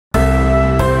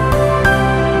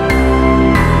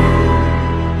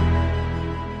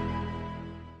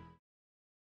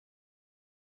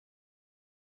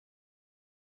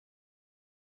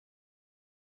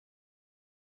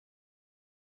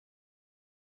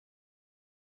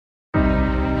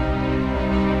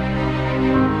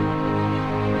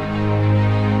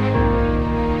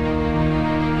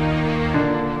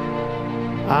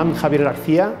I'm Javier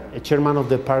García, chairman of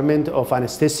the Department of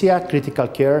Anesthesia, Critical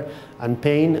Care and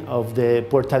Pain of the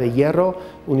Puerta de Hierro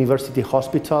University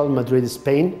Hospital, Madrid,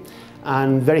 Spain.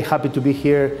 I'm very happy to be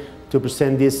here to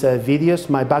present these videos.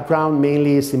 My background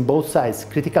mainly is in both sides,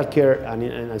 critical care and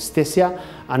in anesthesia,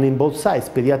 and in both sides,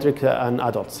 pediatric and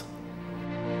adults.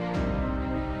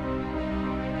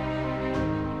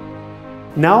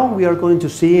 Now we are going to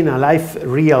see in a live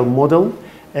real model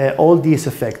all these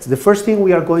effects. The first thing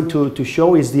we are going to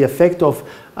show is the effect of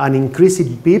an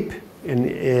increasing peep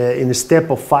in a step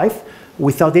of 5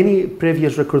 without any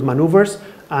previous recruit maneuvers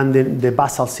and the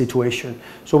basal situation.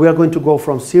 So we are going to go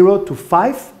from 0 to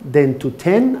 5, then to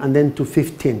 10, and then to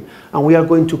 15. And we are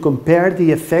going to compare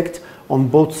the effect on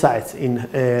both sides, in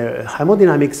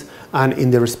hemodynamics and in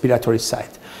the respiratory side.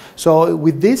 So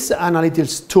with these analytical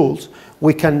tools,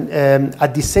 we can,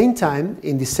 at the same time,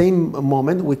 in the same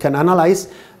moment, we can analyze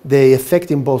the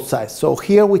effect in both sides. So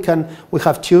here we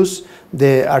have choose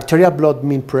the arterial blood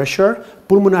mean pressure,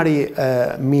 pulmonary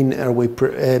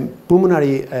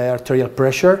pulmonary arterial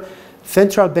pressure,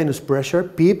 central venous pressure,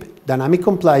 PEEP, dynamic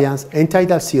compliance,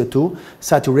 Untitled CO2,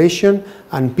 saturation,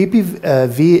 and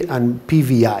PPV and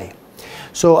PVI.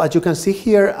 So as you can see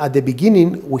here at the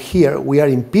beginning, we are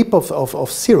in PEEP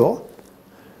of 0.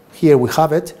 Here we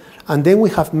have it. And then we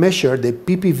have measured the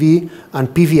PPV and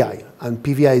PVI. And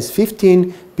PVI is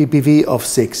 15, PPV of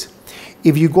 6.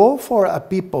 If you go for a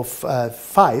PEEP of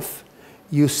 5,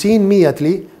 you see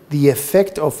immediately the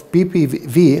effect of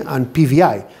PPV and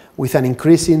PVI with an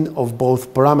increasing of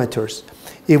both parameters.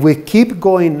 If we keep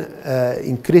going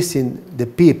increasing the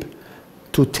PEEP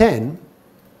to 10,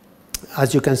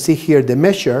 as you can see here, the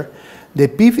measure, the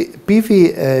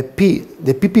PPV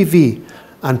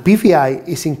and PVI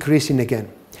is increasing again.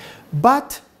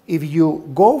 But if you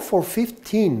go for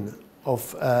 15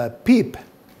 of PEEP,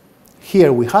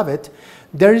 here we have it,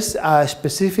 there is a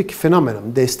specific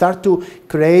phenomenon. They start to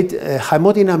create a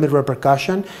hemodynamic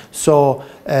repercussion, so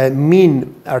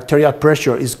mean arterial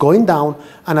pressure is going down,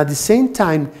 and at the same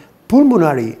time,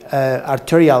 pulmonary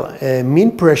arterial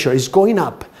mean pressure is going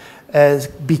up.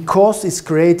 Because it's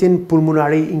creating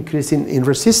pulmonary increase in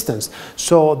resistance.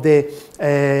 So the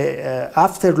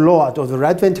afterload of the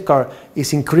right ventricle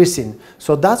is increasing.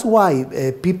 So that's why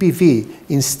PPV,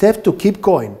 instead to keep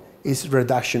going, is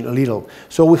reduction a little.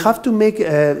 So we have to make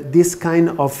this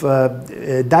kind of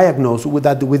diagnose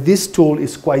with this tool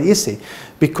is quite easy,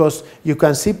 because you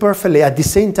can see perfectly at the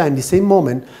same time, the same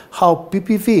moment, how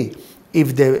PPV,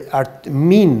 if the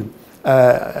mean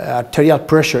arterial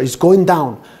pressure is going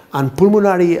down, and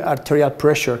pulmonary arterial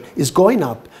pressure is going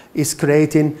up, is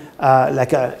creating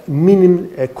like a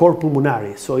minimum core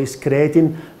pulmonary. So it's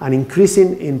creating an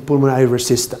increasing in pulmonary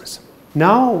resistance.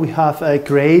 Now we have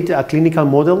created a clinical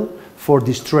model for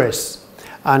distress.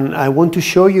 And I want to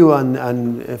show you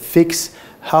and fix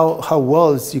how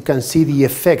well you can see the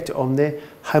effect on the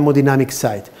hemodynamic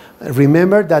side.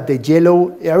 Remember that the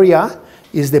yellow area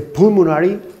is the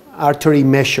pulmonary artery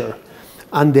measure,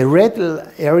 and the red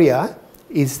area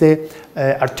is the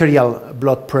arterial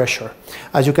blood pressure.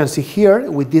 As you can see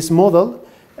here with this model,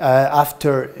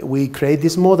 after we create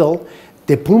this model,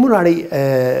 the pulmonary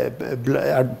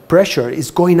pressure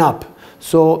is going up.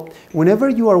 So whenever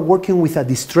you are working with a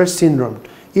distress syndrome,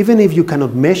 even if you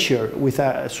cannot measure with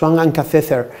a Swan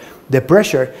catheter the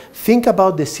pressure, think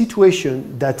about the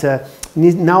situation that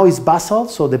now is basal,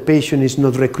 so the patient is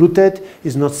not recruited,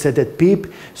 is not set at PEEP.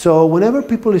 So whenever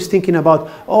people is thinking about,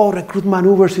 oh, recruit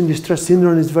maneuvers in distress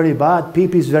syndrome is very bad,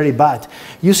 PEEP is very bad,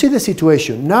 you see the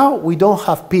situation. Now we don't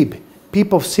have PEEP,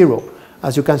 PEEP of 0.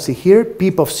 As you can see here,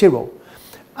 PEEP of 0.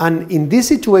 And in this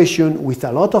situation, with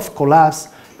a lot of collapse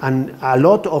and a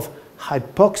lot of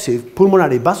hypoxic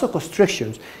pulmonary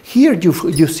vasoconstrictions, here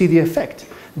you see the effect.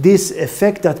 This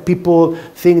effect that people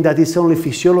think that is only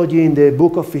physiology in the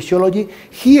book of physiology,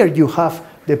 here you have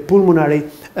the pulmonary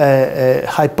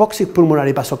hypoxic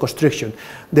pulmonary vasoconstriction.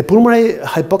 The pulmonary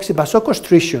hypoxic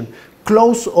vasoconstriction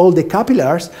close all the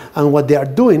capillaries, and what they are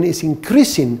doing is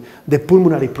increasing the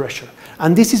pulmonary pressure.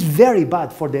 And this is very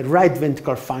bad for the right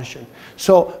ventricular function.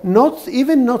 So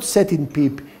even not setting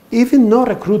PEEP, even not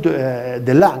recruit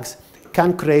the lungs,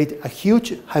 can create a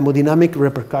huge hemodynamic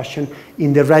repercussion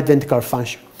in the right ventricular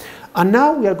function. And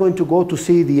now we are going to go to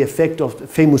see the effect of the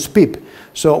famous PEEP.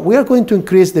 So we are going to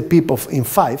increase the PEEP in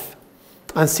 5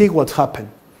 and see what happened.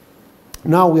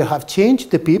 Now we have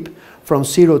changed the PEEP from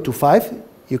 0 to 5.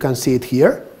 You can see it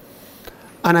here.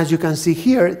 And as you can see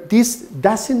here, this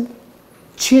doesn't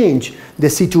change the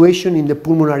situation in the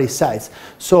pulmonary sides.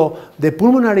 So the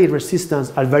pulmonary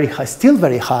resistance are very high, still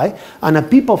very high, and a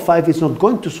PEEP of 5 is not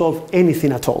going to solve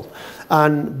anything at all.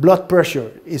 And blood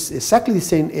pressure is exactly the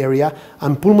same area,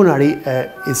 and pulmonary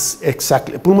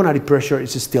pressure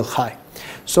is still high.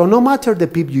 So no matter the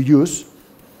PEEP you use,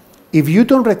 if you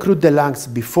don't recruit the lungs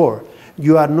before,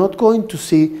 you are not going to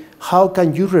see how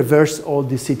can you reverse all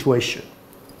this situation.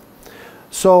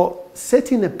 So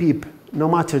setting a PEEP, no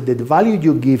matter the value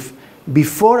you give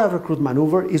before a recruit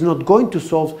maneuver, is not going to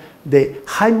solve the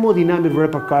hemodynamic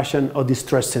repercussion of the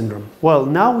stress syndrome. Well,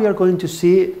 now we are going to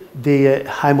see the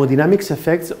hemodynamics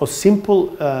effects of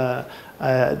simple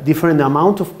different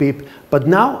amount of PEEP, but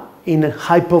now in a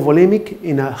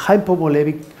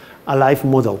hypovolemic alive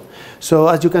model. So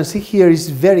as you can see here, it's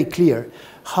very clear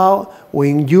how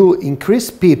when you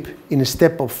increase PEEP in a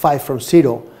step of 5 from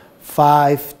 0,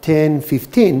 5, 10,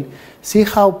 15, see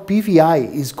how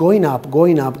PVI is going up,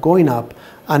 going up, going up,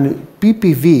 and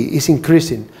PPV is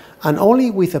increasing. And only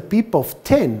with a PEEP of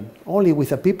 10,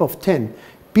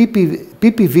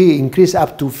 PPV increase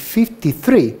up to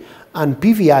 53 and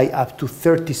PVI up to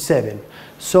 37.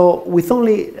 So with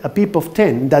only a PEEP of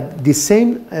 10, that the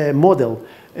same model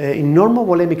in normal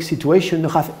volemic situation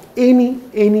don't have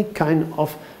any kind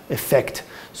of effect.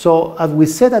 So as we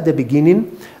said at the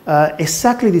beginning,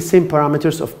 exactly the same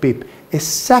parameters of PEEP,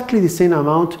 exactly the same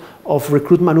amount of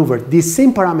recruit maneuver, the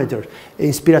same parameters,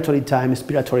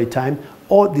 inspiratory time,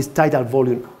 or this tidal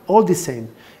volume, all the same.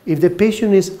 If the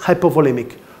patient is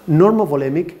hypovolemic, normal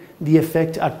volemic, the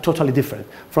effects are totally different.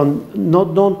 From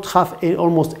not have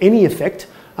almost any effect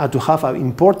to have an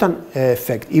important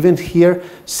effect. Even here,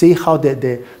 see how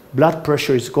the blood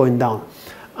pressure is going down.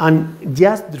 And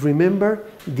just remember,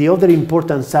 the other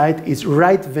important side is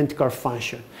right ventricular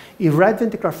function. If right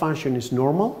ventricular function is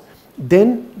normal,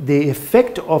 then the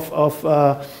effect of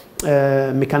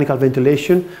mechanical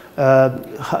ventilation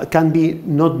can be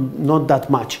not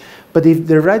that much. But if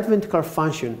the right ventricular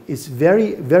function is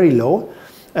very, very low,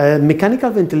 mechanical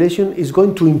ventilation is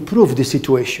going to improve the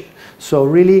situation. So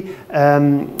really,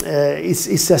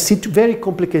 it's a very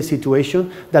complicated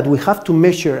situation that we have to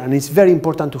measure, and it's very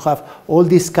important to have all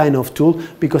this kind of tool,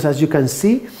 because as you can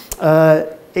see,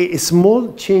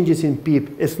 small changes in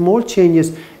PEEP, small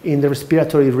changes in the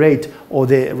respiratory rate,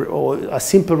 or a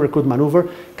simple recruit maneuver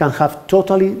can have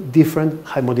totally different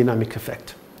hemodynamic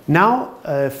effect. Now,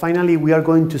 finally, we are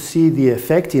going to see the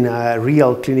effect in a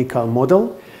real clinical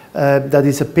model. That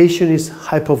is, a patient is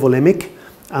hypovolemic,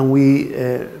 and we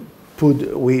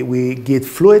get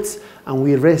fluids and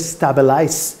we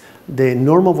restabilize the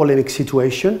normal volemic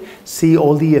situation, see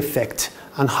all the effect,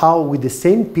 and how with the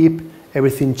same PEEP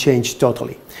everything changed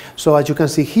totally. So as you can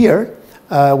see here,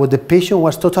 when the patient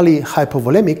was totally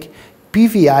hypovolemic,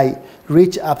 PVI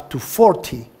reached up to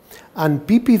 40, and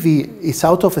PPV is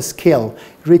out of a scale,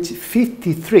 reached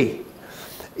 53.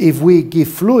 If we give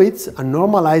fluids and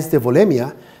normalize the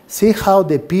volemia, see how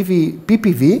the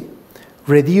PPV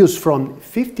reduced from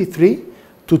 53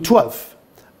 to 12,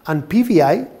 and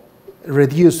PVI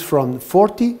reduced from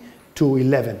 40 to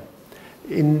 11.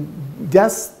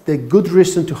 That's the good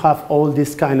reason to have all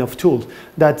this kind of tools,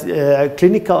 that a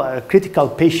critical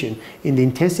patient in the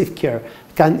intensive care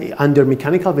can, under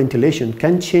mechanical ventilation,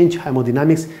 can change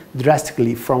hemodynamics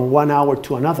drastically from 1 hour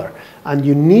to another. And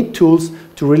you need tools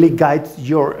to really guide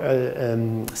your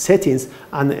settings,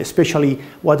 and especially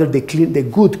what are the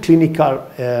good clinical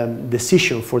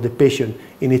decision for the patient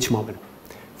in each moment.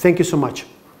 Thank you so much.